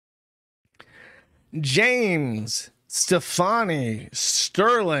James Stefani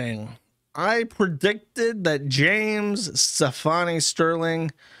Sterling. I predicted that James Stefani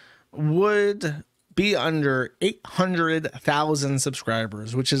Sterling would be under 800,000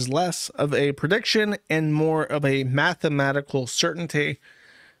 subscribers, which is less of a prediction and more of a mathematical certainty.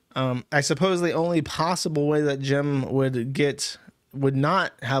 I suppose the only possible way that Jim would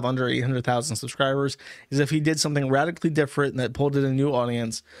not have under 800,000 subscribers is if he did something radically different that pulled in a new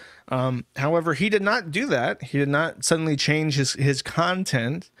audience. However, he did not do that. He did not suddenly change his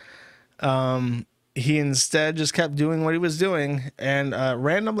content. He instead just kept doing what he was doing and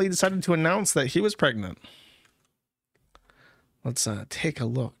randomly decided to announce that he was pregnant. Let's take a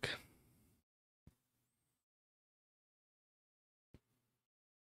look.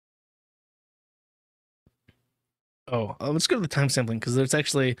 Oh, let's go to the timestamp link because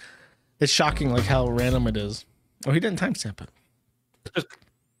it's shocking like how random it is. Oh, he didn't timestamp it.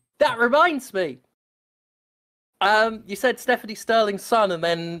 That reminds me. You said Stephanie Sterling's son, and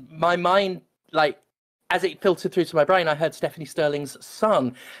then my mind, like, as it filtered through to my brain, I heard Stephanie Sterling's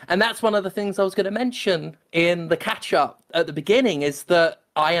son. And that's one of the things I was going to mention in the catch-up at the beginning, is that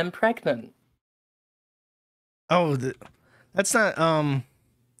I am pregnant. Oh, that's not...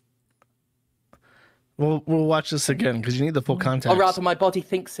 We'll watch this again because you need the full context. Or rather, my body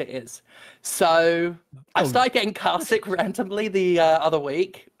thinks it is. So I started getting car sick randomly the other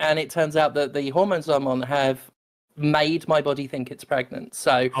week, and it turns out that the hormones I'm on have made my body think it's pregnant.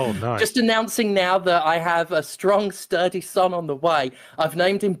 So nice. Just announcing now that I have a strong, sturdy son on the way. I've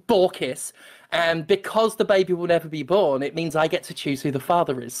named him Borkis, and because the baby will never be born, it means I get to choose who the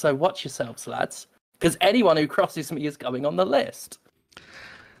father is. So watch yourselves, lads, because anyone who crosses me is going on the list.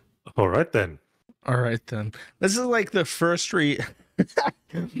 All right then. This is like the first I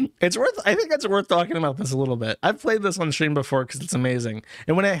think it's worth talking about this a little bit. I've played this on stream before because it's amazing.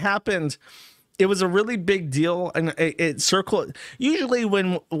 And when it happened, it was a really big deal. And it circled. Usually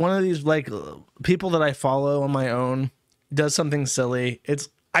when one of these like people that I follow on my own does something silly,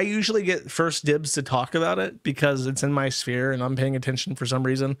 I usually get first dibs to talk about it because it's in my sphere and I'm paying attention for some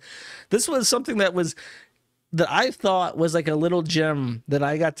reason. This was something that I thought was like a little gem that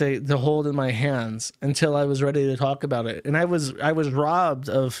I got to hold in my hands until I was ready to talk about it. And I was robbed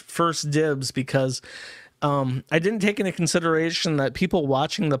of first dibs because I didn't take into consideration that people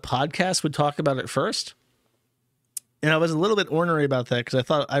watching the podcast would talk about it first. And I was a little bit ornery about that because I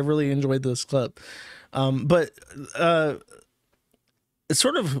thought I really enjoyed this clip. But it's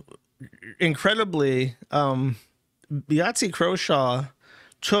sort of incredibly, Yahtzee Croshaw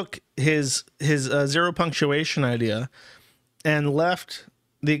took his zero punctuation idea and left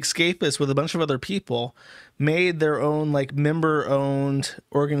The Escapists with a bunch of other people, made their own like member owned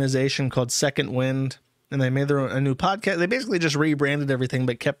organization called Second Wind, and they made a new podcast. They basically just rebranded everything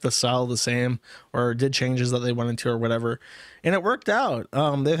but kept the style the same, or did changes that they wanted to or whatever, and it worked out.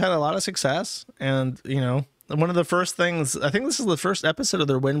 They've had a lot of success, and one of the first things, I think this is the first episode of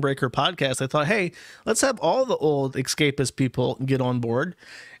their Windbreaker podcast, I thought, hey, let's have all the old Escapist people get on board.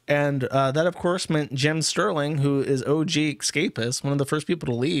 And that, of course, meant Jim Sterling, who is OG Escapist, one of the first people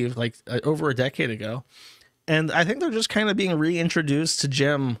to leave like over a decade ago. And I think they're just kind of being reintroduced to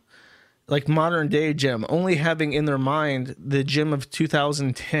Jim, like modern day Jim, only having in their mind the Jim of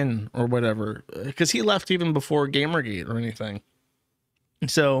 2010 or whatever, because he left even before Gamergate or anything.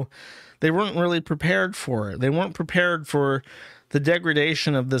 So they weren't really prepared for it. They weren't prepared for the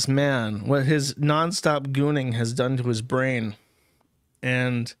degradation of this man, what his nonstop gooning has done to his brain.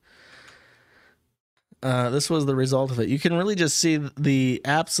 And this was the result of it. You can really just see the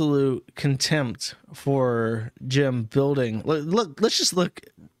absolute contempt for Jim building. Look, let's just look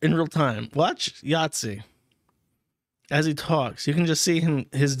in real time. Watch Yahtzee as he talks. You can just see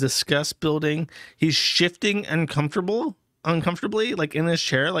his disgust building. He's shifting uncomfortably, like in his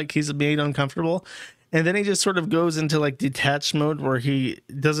chair, like he's made uncomfortable. And then he just sort of goes into like detached mode where he's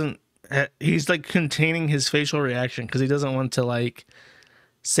like containing his facial reaction because he doesn't want to like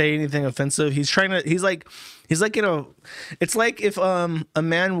say anything offensive. He's like it's like if a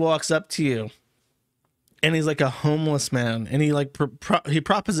man walks up to you and he's like a homeless man and he like he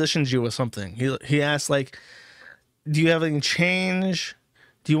propositions you with something. He asks like, do you have any change?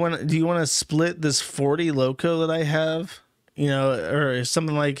 Do you want to split this 40 loco that I have? Or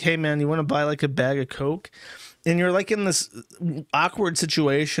something like, hey man, you want to buy like a bag of Coke? And you're like in this awkward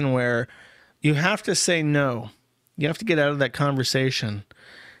situation where you have to say no. You have to get out of that conversation.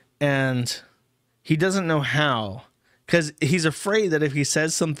 And he doesn't know how, because he's afraid that if he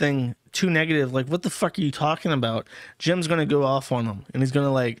says something too negative, like, what the fuck are you talking about? Jim's going to go off on him and he's going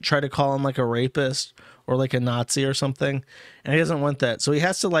to like try to call him like a rapist or like a Nazi or something. And he doesn't want that. So he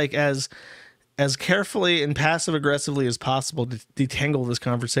has to like, as as carefully and passive aggressively as possible to detangle this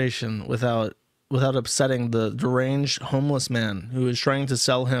conversation without upsetting the deranged homeless man who is trying to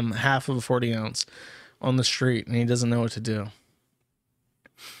sell him half of a 40 ounce on the street, and he doesn't know what to do.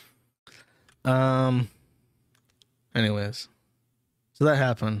 Anyways, so that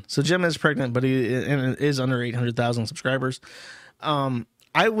happened. So Jim is pregnant, but he is under 800,000 subscribers.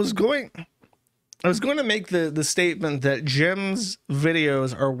 I was going to make the statement that Jim's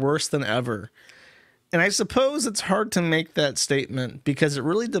videos are worse than ever. And I suppose it's hard to make that statement because it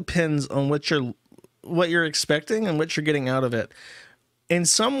really depends on what you're expecting and what you're getting out of it. In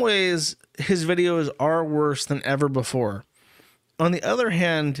some ways, his videos are worse than ever before. On the other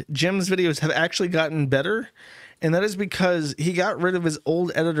hand, Jim's videos have actually gotten better, and that is because he got rid of his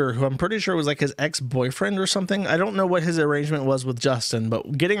old editor, who I'm pretty sure was like his ex-boyfriend or something. I don't know what his arrangement was with Justin,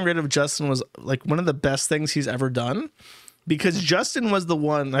 but getting rid of Justin was like one of the best things he's ever done, because Justin was the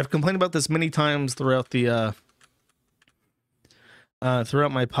one. I've complained about this many times throughout the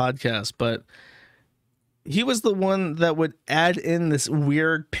throughout my podcast, but he was the one that would add in this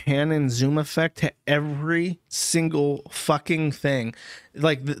weird pan and zoom effect to every single fucking thing.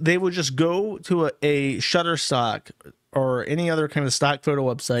 Like they would just go to a Shutterstock or any other kind of stock photo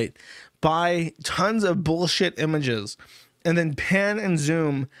website, buy tons of bullshit images, and then pan and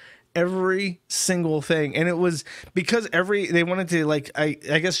zoom every single thing. And it was because they wanted to, like, I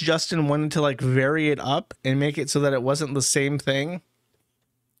guess Justin wanted to like vary it up and make it so that it wasn't the same thing.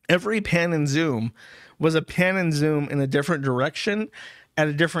 Every pan and zoom was a pan and zoom in a different direction at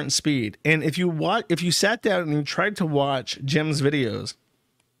a different speed. And if you sat down and you tried to watch Jim's videos,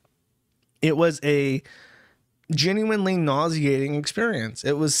 it was a genuinely nauseating experience.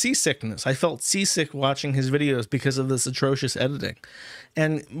 It was seasickness. I felt seasick watching his videos because of this atrocious editing.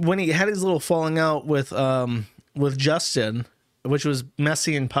 And when he had his little falling out with Justin, which was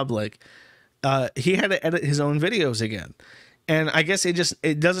messy in public, he had to edit his own videos again. And I guess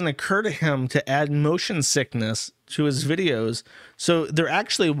it doesn't occur to him to add motion sickness to his videos. So they're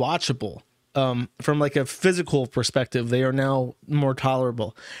actually watchable. From like a physical perspective, they are now more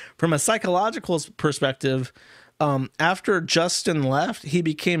tolerable. From a psychological perspective, after Justin left, he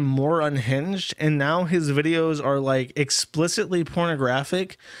became more unhinged, and now his videos are like explicitly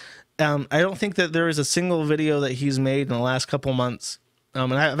pornographic. I don't think that there is a single video that he's made in the last couple months.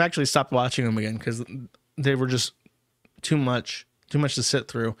 And I've actually stopped watching them again because they were just too much to sit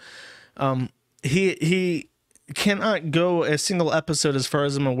through. He cannot go a single episode, as far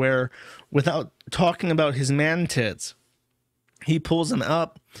as I'm aware, without talking about his man tits. He pulls them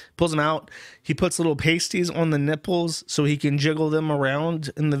out. He puts little pasties on the nipples so he can jiggle them around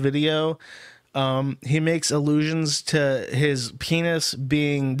in the video. He makes allusions to his penis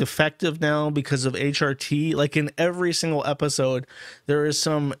being defective now because of HRT. Like in every single episode, there is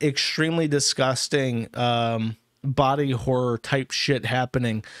some extremely disgusting body horror type shit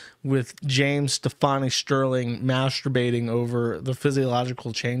happening with James Stefani Sterling masturbating over the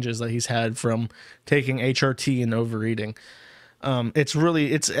physiological changes that he's had from taking HRT and overeating.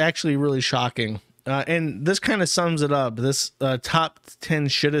 It's actually really shocking. And this kind of sums it up. This top 10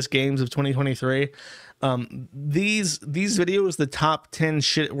 shittest games of 2023. These videos, the top 10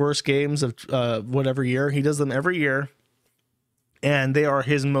 worst games of whatever year. He does them every year. And they are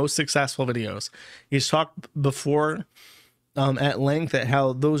his most successful videos. He's talked before at length at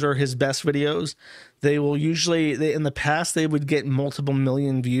how those are his best videos. They will usually, in the past, they would get multiple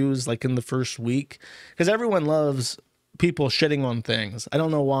million views like in the first week. Because everyone loves people shitting on things. I don't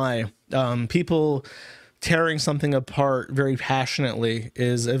know why. People tearing something apart very passionately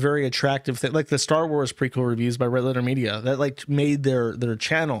is a very attractive thing. Like the Star Wars prequel reviews by Red Letter Media, that like made their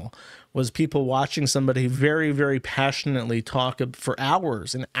channel, was people watching somebody very, very passionately talk for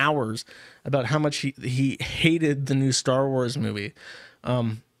hours and hours about how much he hated the new Star Wars movie.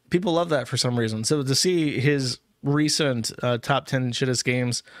 People love that for some reason. So to see his recent top 10 shittest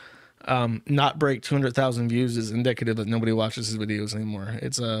games not break 200,000 views is indicative that nobody watches his videos anymore.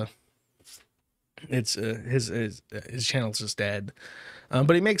 His channel's just dead.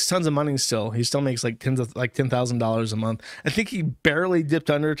 But he makes tons of money still. He still makes like $10,000 a month. I think he barely dipped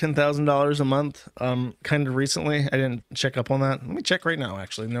under $10,000 a month kind of recently. I didn't check up on that. Let me check right now,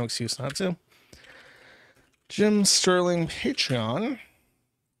 actually. No excuse not to. Jim Sterling Patreon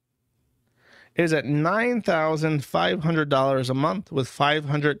is at $9,500 a month with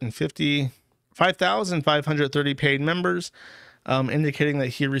 5,530 paid members, indicating that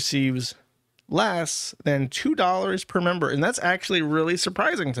he receives less than $2 per member. And that's actually really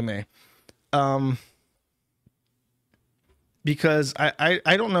surprising to me. Because I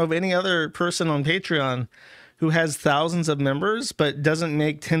don't know of any other person on Patreon who has thousands of members but doesn't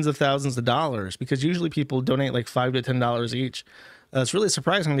make tens of thousands of dollars, because usually people donate like $5 to $10 each. It's really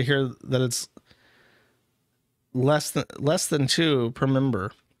surprising to hear that it's less than $2 per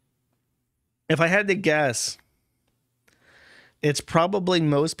member. If I had to guess, it's probably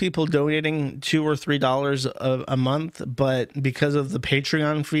most people donating $2 or $3 a month, but because of the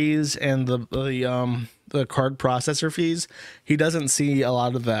Patreon fees and the card processor fees, he doesn't see a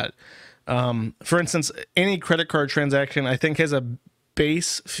lot of that. For instance, any credit card transaction, I think, has a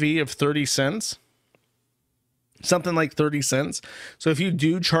base fee of 30 cents, something like 30 cents. So if you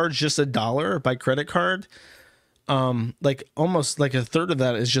do charge just $1 by credit card, like almost like a third of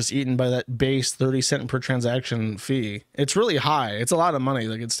that is just eaten by that base 30 cent per transaction fee. It's really high. It's a lot of money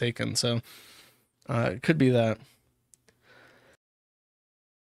that gets taken. So it could be that.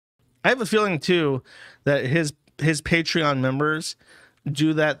 I have a feeling too that his Patreon members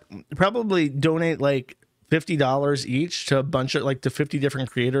do that, probably donate like $50 each to a bunch of, like, to 50 different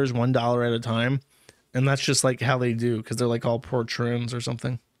creators, $1 at a time. And that's just like how they do, because they're like all patrons or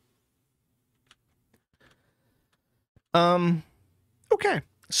something. Okay,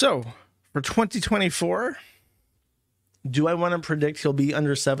 so for 2024, do I want to predict he'll be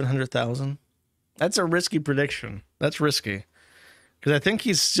under 700,000? That's a risky prediction. That's risky, because I think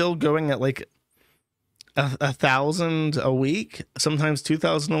he's still going at like 1,000 a week, sometimes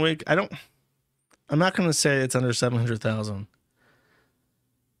 2,000 a week. I'm not going to say it's under 700,000.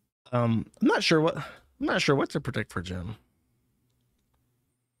 I'm not sure what to predict for Jim.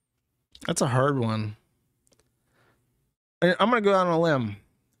 That's a hard one. I'm going to go out on a limb.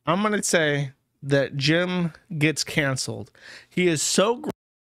 I'm going to say that Jim gets canceled. He is so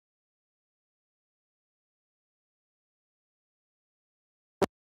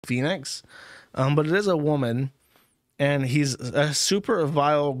Phoenix, but it is a woman, and he's a super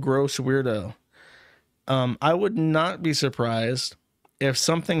vile, gross weirdo. I would not be surprised if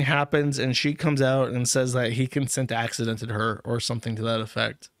something happens and she comes out and says that he consent accidented her or something to that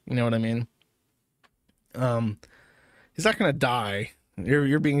effect. You know what I mean? He's not going to die.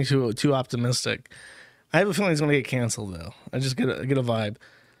 You're being too optimistic. I have a feeling he's going to get canceled, though. I just get a vibe.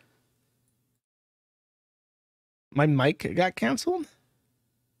 My mic got canceled?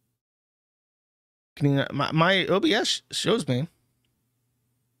 Can you, my OBS shows me.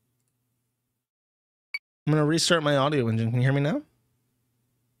 I'm going to restart my audio engine. Can you hear me now?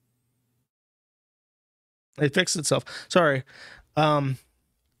 It fixed itself. Sorry.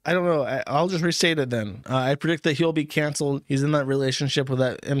 I don't know. I'll just restate it then. I predict that he'll be canceled. He's in that relationship with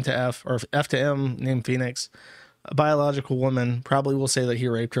that M to F or F to M named Phoenix, a biological woman. Probably will say that he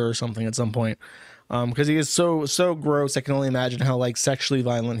raped her or something at some point, because he is so gross. I can only imagine how like sexually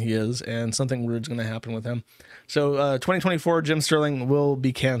violent he is, and something weird's going to happen with him. So 2024, Jim Sterling will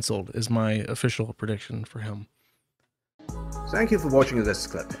be canceled is my official prediction for him. Thank you for watching this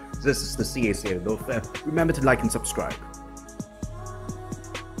clip. This is the CACA Lawfare. Remember to like and subscribe.